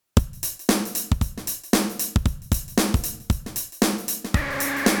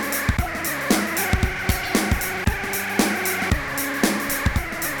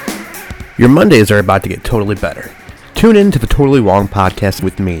Your Mondays are about to get totally better. Tune in to the Totally Wong podcast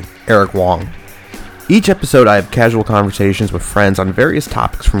with me, Eric Wong. Each episode I have casual conversations with friends on various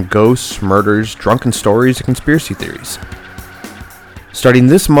topics from ghosts, murders, drunken stories, and conspiracy theories. Starting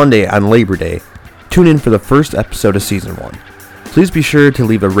this Monday on Labor Day, tune in for the first episode of Season 1. Please be sure to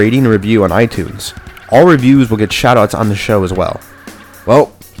leave a rating and review on iTunes. All reviews will get shoutouts on the show as well.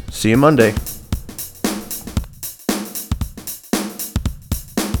 Well, see you Monday.